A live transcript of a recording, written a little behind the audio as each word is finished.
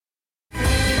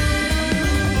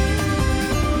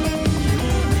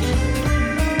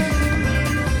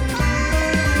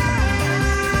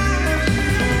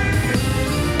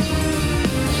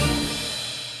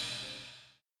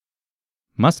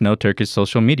Must Know Turkish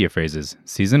Social Media Phrases,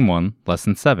 Season 1,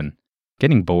 Lesson 7,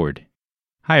 Getting Bored.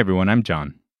 Hi everyone, I'm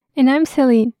John. And I'm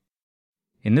Celine.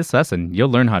 In this lesson, you'll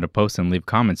learn how to post and leave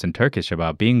comments in Turkish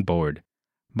about being bored.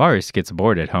 Boris gets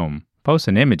bored at home, posts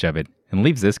an image of it, and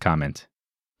leaves this comment.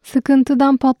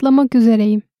 Sıkıntıdan patlamak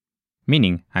üzereyim.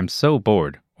 Meaning, I'm so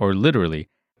bored, or literally,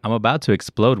 I'm about to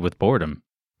explode with boredom.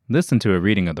 Listen to a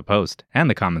reading of the post and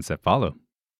the comments that follow.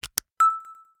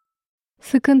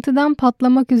 Sıkıntıdan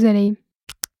patlamak üzereyim.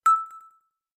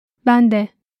 Ben de.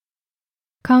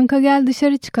 Kanka gel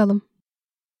dışarı çıkalım.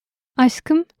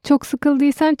 Aşkım, çok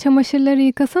sıkıldıysan çamaşırları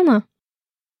yıkasana.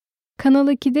 Kanal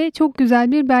 2'de çok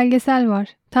güzel bir belgesel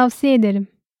var. Tavsiye ederim.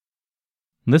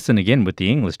 Listen again with the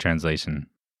English translation.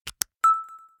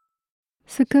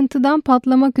 Sıkıntıdan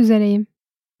patlamak üzereyim.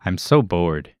 I'm so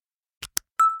bored.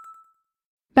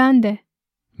 Ben de.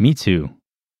 Me too.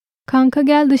 Kanka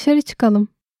gel dışarı çıkalım.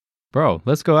 Bro,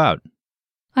 let's go out.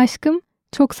 Aşkım,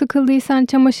 çok sıkıldıysan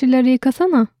çamaşırları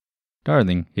yıkasana.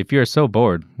 Darling, if you're so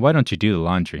bored, why don't you do the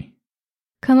laundry?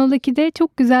 Kanal 2'de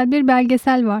çok güzel bir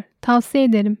belgesel var. Tavsiye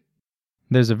ederim.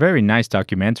 There's a very nice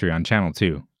documentary on Channel 2.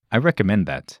 I recommend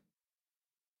that.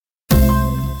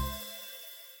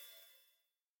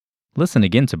 Listen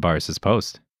again to Boris's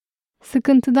post.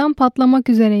 Sıkıntıdan patlamak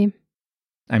üzereyim.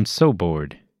 I'm so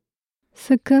bored.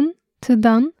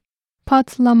 Sıkıntıdan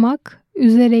patlamak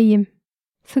üzereyim.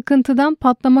 Sıkıntıdan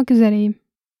patlamak üzereyim.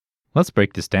 Let's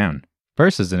break this down.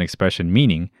 First is an expression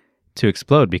meaning to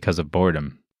explode because of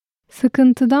boredom.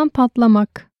 Sıkıntıdan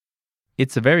patlamak.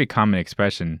 It's a very common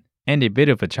expression and a bit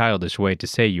of a childish way to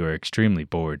say you are extremely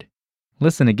bored.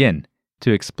 Listen again.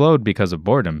 To explode because of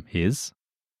boredom is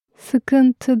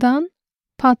Sıkıntıdan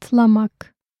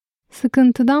patlamak.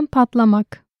 Sıkıntıdan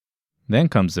patlamak. Then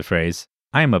comes the phrase,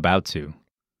 I am about to.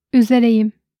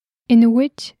 Üzereyim. In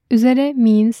which üzere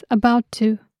means about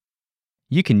to.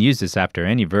 You can use this after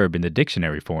any verb in the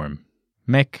dictionary form.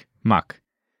 Mek, mak.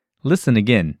 Listen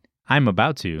again. I'm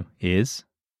about to is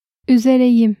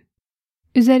Üzereyim.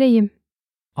 Üzereyim.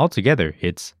 Altogether,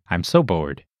 it's I'm so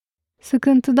bored.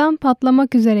 Sıkıntıdan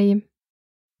patlamak üzereyim.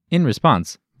 In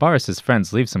response, Boris's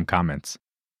friends leave some comments.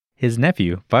 His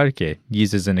nephew, Varke,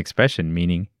 uses an expression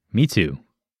meaning me too.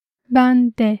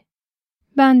 Ben de.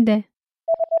 Ben de.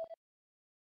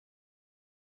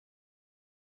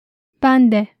 Ben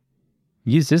de.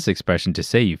 Use this expression to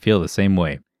say you feel the same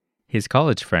way. His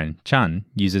college friend, Chan,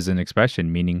 uses an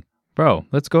expression meaning, bro,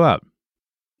 let's go out.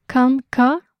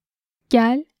 Kanka,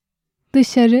 gel,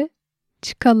 dışarı,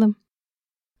 çıkalım.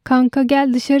 Kanka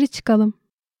gel dışarı çıkalım.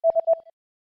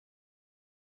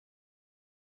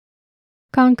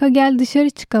 Kanka gel dışarı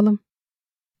çıkalım.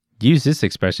 Use this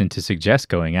expression to suggest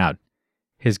going out.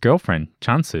 His girlfriend,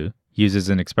 Chansu, uses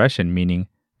an expression meaning,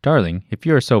 darling, if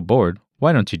you are so bored,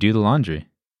 why don't you do the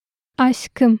laundry?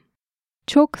 Aşkım,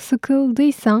 çok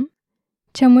sıkıldıysan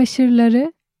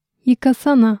çamaşırları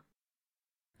yıkasana.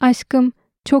 Aşkım,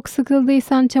 çok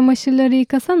sıkıldıysan çamaşırları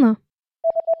yıkasana.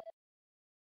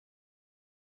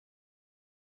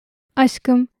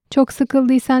 Aşkım, çok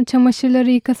sıkıldıysan çamaşırları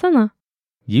yıkasana.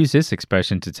 Use this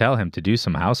expression to tell him to do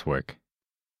some housework.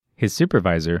 His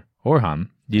supervisor, Orhan,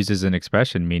 uses an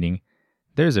expression meaning,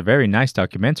 there's a very nice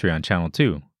documentary on Channel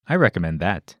 2. I recommend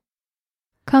that.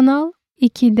 Kanal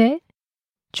 2'de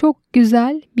çok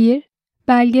güzel bir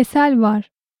belgesel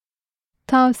var.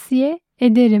 Tavsiye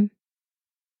ederim.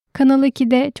 Kanal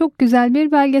 2'de çok güzel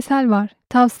bir belgesel var.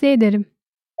 Tavsiye ederim.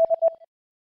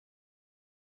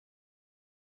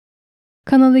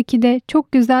 Kanal 2'de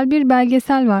çok güzel bir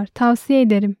belgesel var. Tavsiye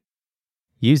ederim.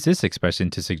 Use this expression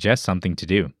to suggest something to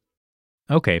do.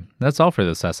 Okay, that's all for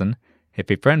this lesson.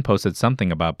 If a friend posted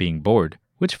something about being bored,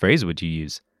 which phrase would you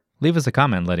use? Leave us a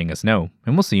comment letting us know,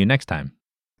 and we'll see you next time.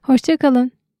 Hoşça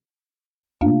kalın.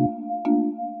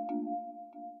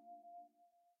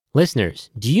 Listeners,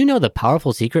 do you know the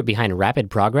powerful secret behind rapid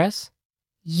progress?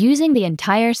 Using the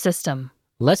entire system.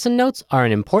 Lesson notes are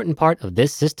an important part of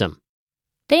this system.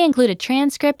 They include a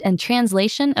transcript and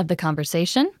translation of the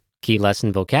conversation, Key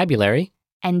lesson vocabulary,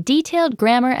 and detailed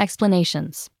grammar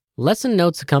explanations. Lesson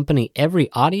notes accompany every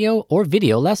audio or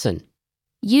video lesson.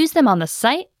 Use them on the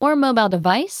site or mobile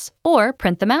device, or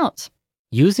print them out.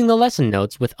 Using the lesson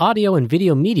notes with audio and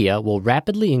video media will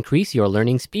rapidly increase your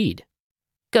learning speed.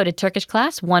 Go to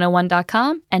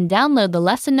TurkishClass101.com and download the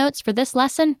lesson notes for this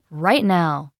lesson right now.